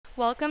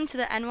Welcome to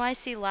the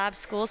NYC Lab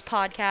Schools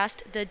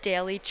podcast, The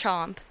Daily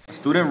Chomp. A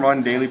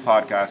student-run daily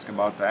podcast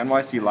about the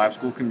NYC Lab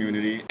School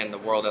community and the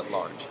world at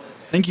large.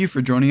 Thank you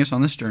for joining us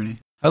on this journey.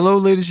 Hello,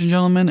 ladies and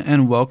gentlemen,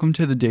 and welcome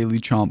to the Daily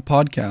Chomp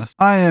podcast.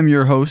 I am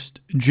your host,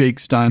 Jake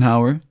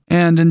Steinhauer,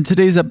 and in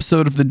today's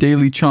episode of the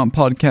Daily Chomp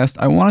podcast,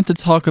 I wanted to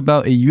talk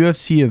about a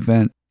UFC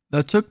event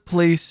that took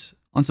place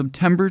on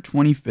September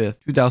 25th,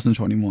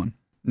 2021.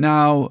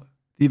 Now,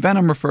 the event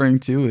I'm referring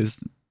to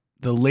is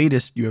the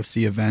latest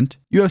UFC event,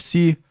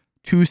 UFC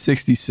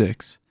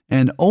 266.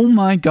 And oh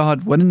my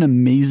god, what an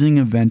amazing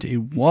event it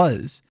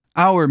was.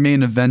 Our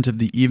main event of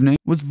the evening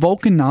was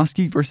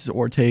Volkanovski versus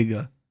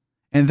Ortega.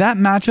 And that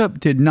matchup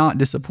did not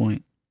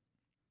disappoint.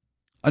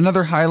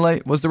 Another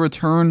highlight was the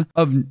return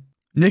of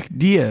Nick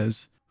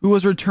Diaz, who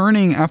was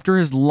returning after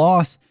his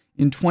loss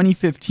in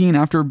 2015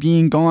 after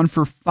being gone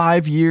for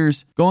 5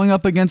 years, going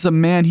up against a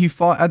man he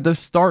fought at the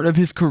start of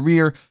his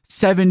career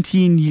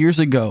 17 years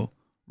ago,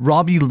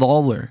 Robbie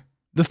Lawler.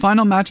 The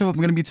final matchup I'm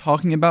going to be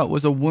talking about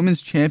was a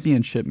women's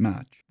championship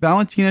match.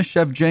 Valentina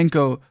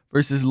Shevchenko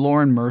versus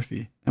Lauren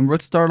Murphy. And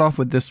let's start off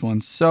with this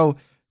one. So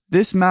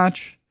this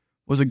match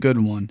was a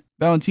good one.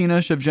 Valentina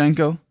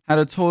Shevchenko had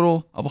a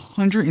total of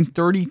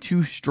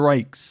 132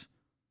 strikes,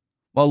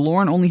 while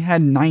Lauren only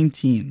had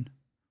 19,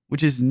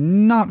 which is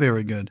not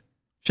very good.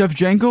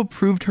 Shevchenko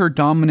proved her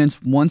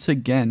dominance once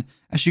again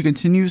as she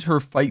continues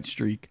her fight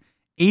streak,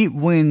 8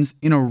 wins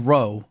in a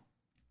row,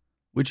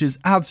 which is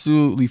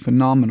absolutely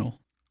phenomenal.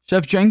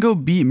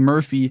 Shevchenko beat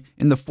Murphy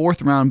in the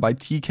 4th round by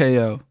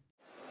TKO.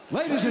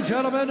 Ladies and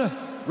gentlemen,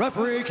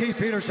 referee Keith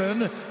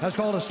Peterson has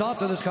called a stop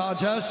to this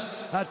contest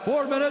at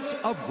 4 minutes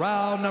of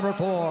round number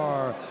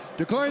 4,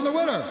 declaring the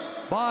winner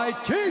by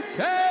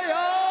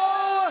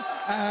TKO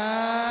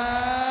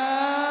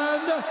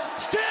and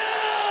still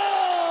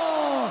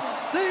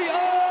the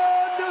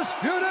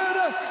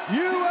undisputed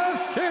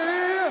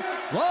UFC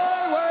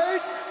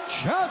flyweight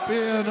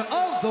champion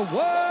of the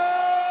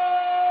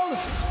world,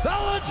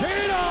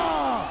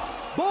 Valentina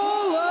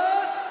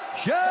Bullet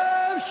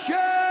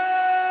Shevchenko.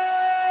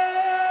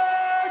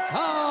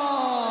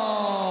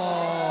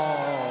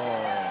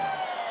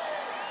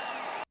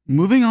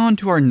 Moving on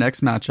to our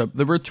next matchup,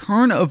 the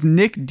return of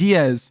Nick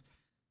Diaz.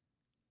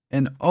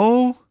 And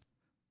oh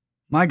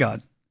my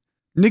god,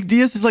 Nick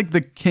Diaz is like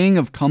the king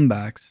of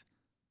comebacks,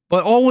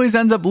 but always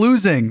ends up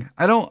losing.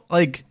 I don't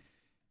like.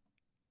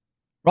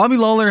 Robbie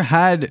Lawler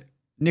had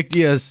Nick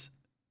Diaz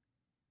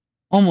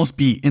almost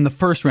beat in the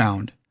 1st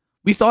round.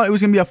 We thought it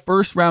was going to be a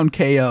 1st round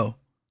KO.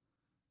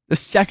 The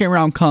 2nd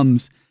round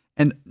comes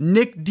and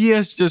Nick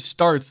Diaz just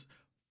starts.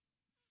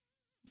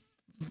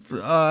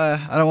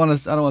 I don't want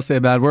to say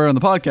a bad word on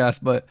the podcast,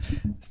 but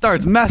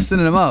starts messing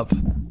him up,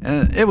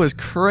 and it was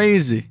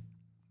crazy.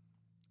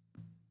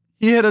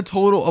 He hit a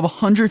total of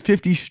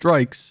 150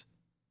 strikes,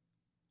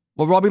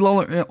 while Robbie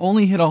Lawler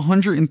only hit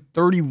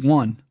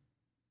 131.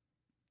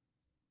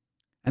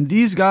 And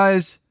these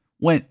guys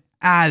went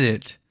at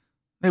it.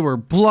 They were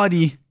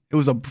bloody. It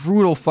was a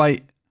brutal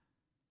fight.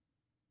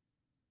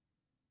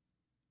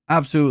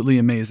 Absolutely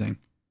amazing.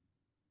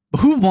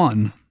 But who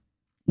won?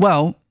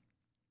 Well,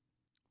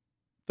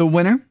 the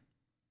winner,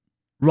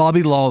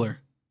 Robbie Lawler,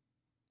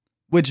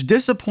 which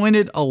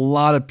disappointed a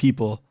lot of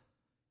people.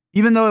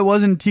 Even though it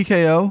wasn't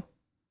TKO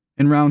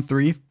in round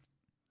 3,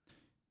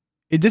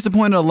 it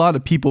disappointed a lot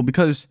of people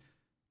because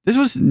this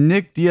was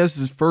Nick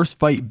Diaz's first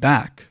fight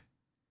back.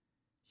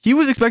 He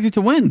was expected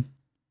to win,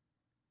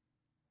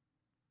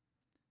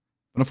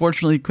 but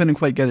unfortunately couldn't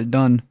quite get it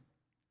done.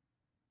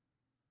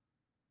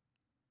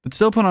 But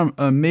still put on an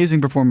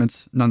amazing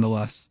performance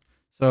nonetheless.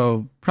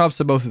 So props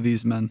to both of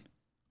these men.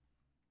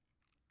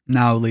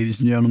 Now, ladies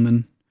and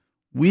gentlemen,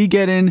 we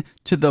get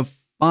into the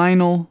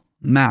final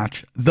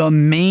match, the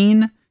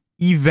main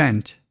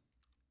event.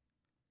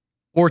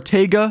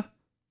 Ortega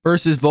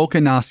versus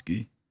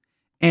Volkanovski.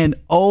 And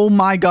oh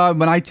my god,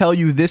 when I tell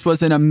you this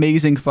was an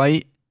amazing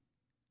fight,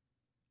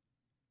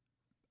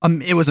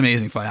 it was an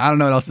amazing fight. I don't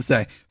know what else to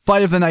say.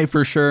 Fight of the night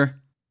for sure.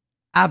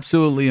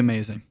 Absolutely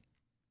amazing.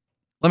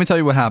 Let me tell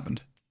you what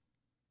happened.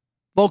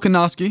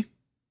 Volkanovski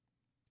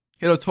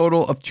hit a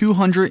total of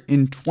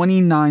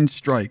 229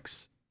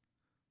 strikes,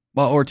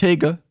 while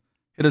Ortega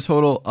hit a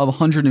total of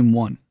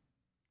 101.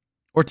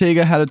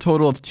 Ortega had a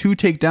total of 2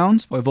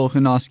 takedowns, while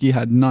Volkanovski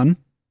had none.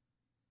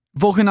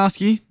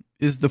 Volkanovski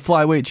is the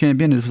flyweight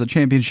champion. It was a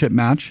championship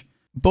match.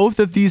 Both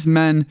of these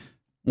men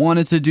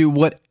wanted to do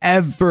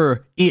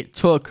whatever it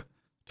took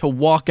to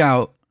walk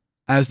out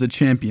as the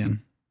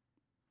champion,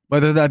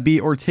 whether that be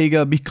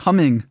Ortega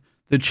becoming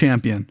the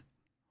champion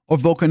or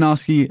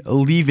Volkanovski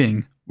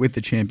leaving with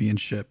the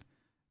championship.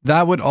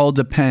 That would all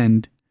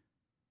depend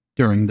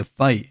during the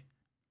fight.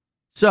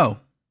 So,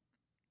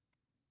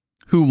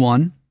 who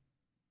won?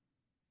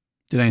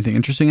 Did anything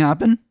interesting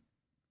happen?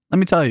 Let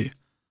me tell you.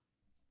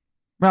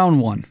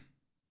 Round 1.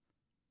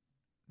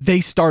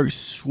 They start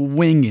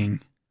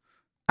swinging.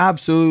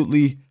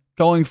 Absolutely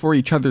going for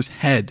each other's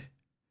head.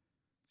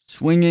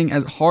 Swinging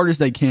as hard as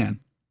they can.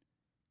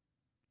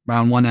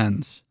 Round 1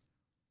 ends.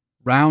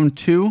 Round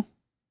 2,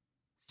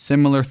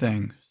 similar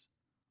things.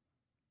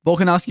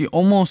 Volkanovski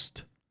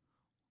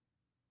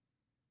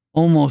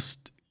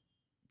almost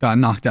got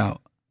knocked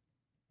out,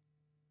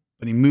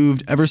 but he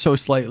moved ever so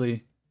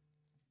slightly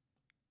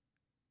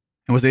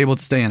and was able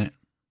to stay in it.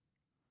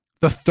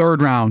 The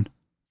third round,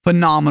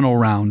 phenomenal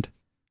round,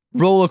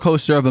 roller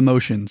coaster of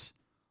emotions.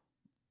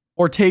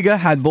 Ortega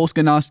had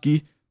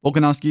Volkanovski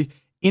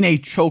in a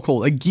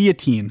chokehold, a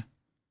guillotine,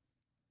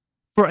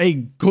 for a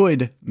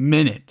good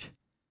minute.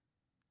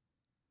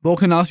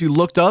 Volkanovski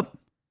looked up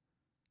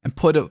and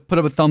put up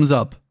a thumbs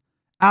up.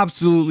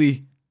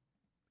 Absolutely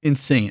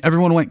insane.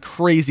 Everyone went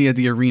crazy at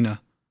the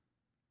arena.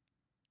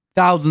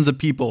 Thousands of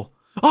people.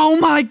 Oh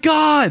my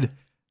God!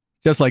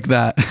 Just like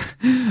that.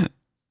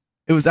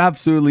 It was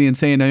absolutely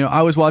insane.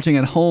 I was watching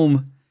at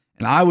home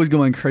and I was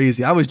going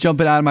crazy. I was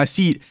jumping out of my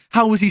seat.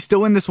 How was he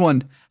still in this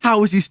one?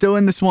 How is he still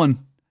in this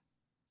one?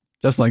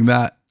 Just like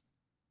that.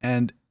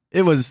 And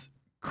it was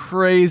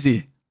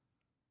crazy.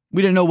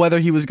 We didn't know whether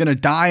he was going to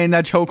die in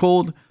that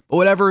chokehold, but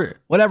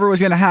whatever was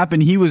going to happen,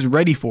 he was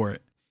ready for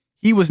it.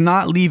 He was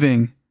not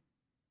leaving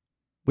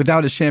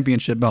without his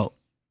championship belt.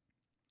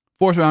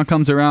 Fourth round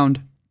comes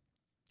around.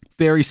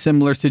 Very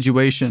similar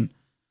situation.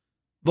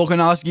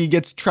 Volkanovski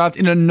gets trapped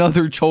in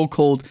another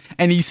chokehold,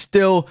 and he's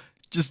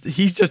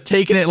just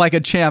taking it like a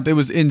champ. It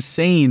was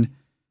insane.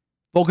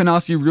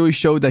 Volkanovski really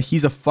showed that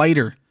he's a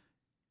fighter,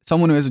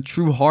 someone who has a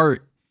true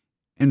heart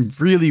and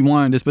really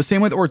wanted this. But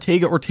same with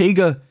Ortega.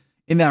 Ortega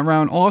in that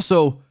round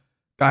also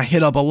got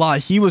hit up a lot.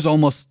 He was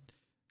almost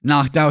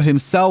knocked out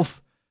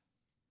himself,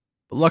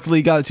 but luckily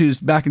he got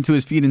back into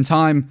his feet in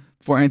time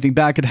before anything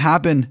bad could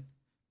happen.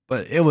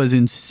 But it was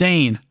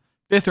insane.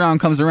 Fifth round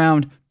comes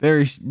around,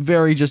 very,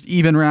 very just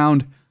even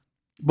round.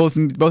 Both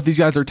these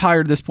guys are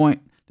tired at this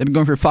point. They've been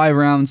going for 5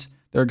 rounds.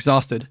 They're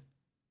exhausted.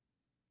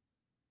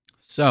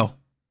 So,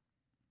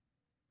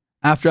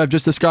 after I've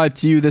just described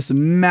to you this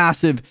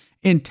massive,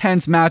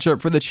 intense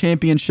matchup for the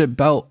championship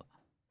belt,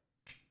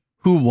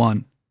 who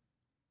won?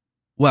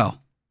 Well,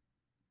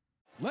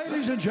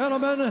 ladies and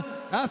gentlemen,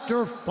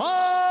 after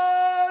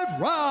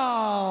 5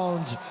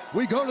 rounds,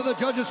 we go to the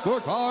judges'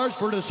 scorecards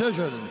for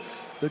decision.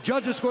 The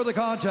judges score the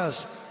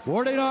contest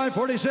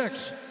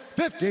 49-46,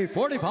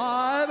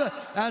 50-45,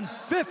 and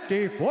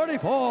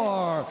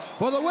 50-44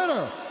 for the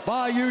winner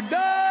by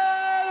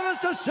unanimous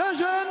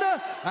decision,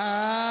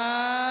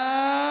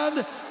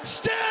 and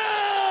still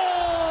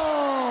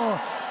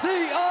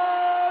the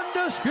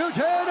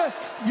undisputed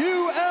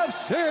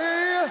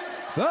UFC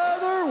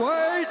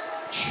featherweight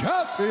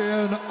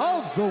champion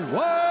of the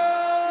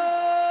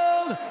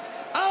world,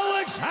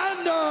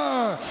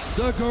 Alexander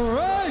the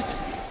Great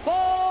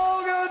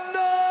Volkanovski.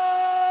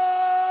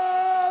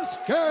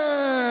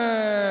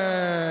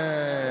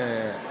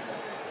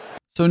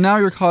 So now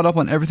you're caught up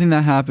on everything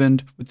that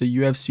happened with the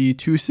UFC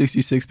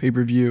 266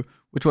 pay-per-view,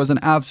 which was an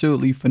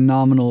absolutely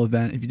phenomenal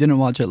event. If you didn't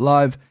watch it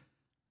live,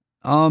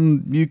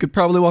 you could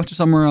probably watch it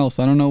somewhere else.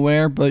 I don't know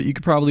where, but you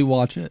could probably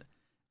watch it.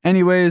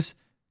 Anyways,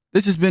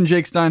 this has been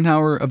Jake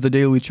Steinhauer of the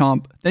Daily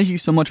Chomp. Thank you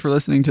so much for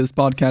listening to this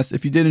podcast.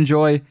 If you did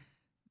enjoy,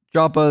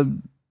 drop a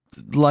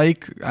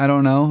like. I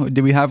don't know.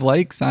 Did we have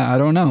likes? I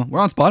don't know. We're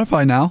on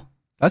Spotify now.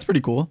 That's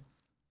pretty cool.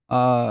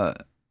 I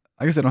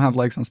guess I don't have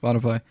likes on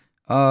Spotify.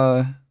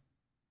 I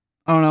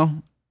don't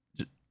know.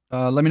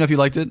 Let me know if you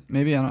liked it.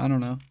 Maybe. I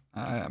don't know.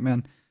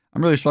 Man,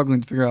 I'm really struggling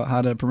to figure out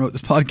how to promote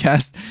this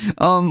podcast.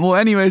 Well,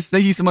 anyways,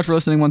 thank you so much for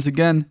listening once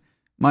again.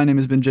 My name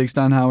has been Jake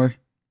Steinhauer,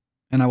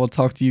 and I will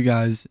talk to you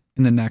guys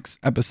in the next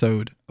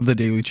episode of the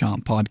Daily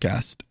Chomp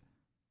podcast.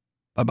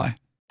 Bye-bye.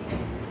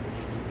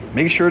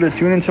 Make sure to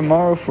tune in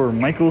tomorrow for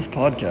Michael's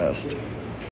podcast.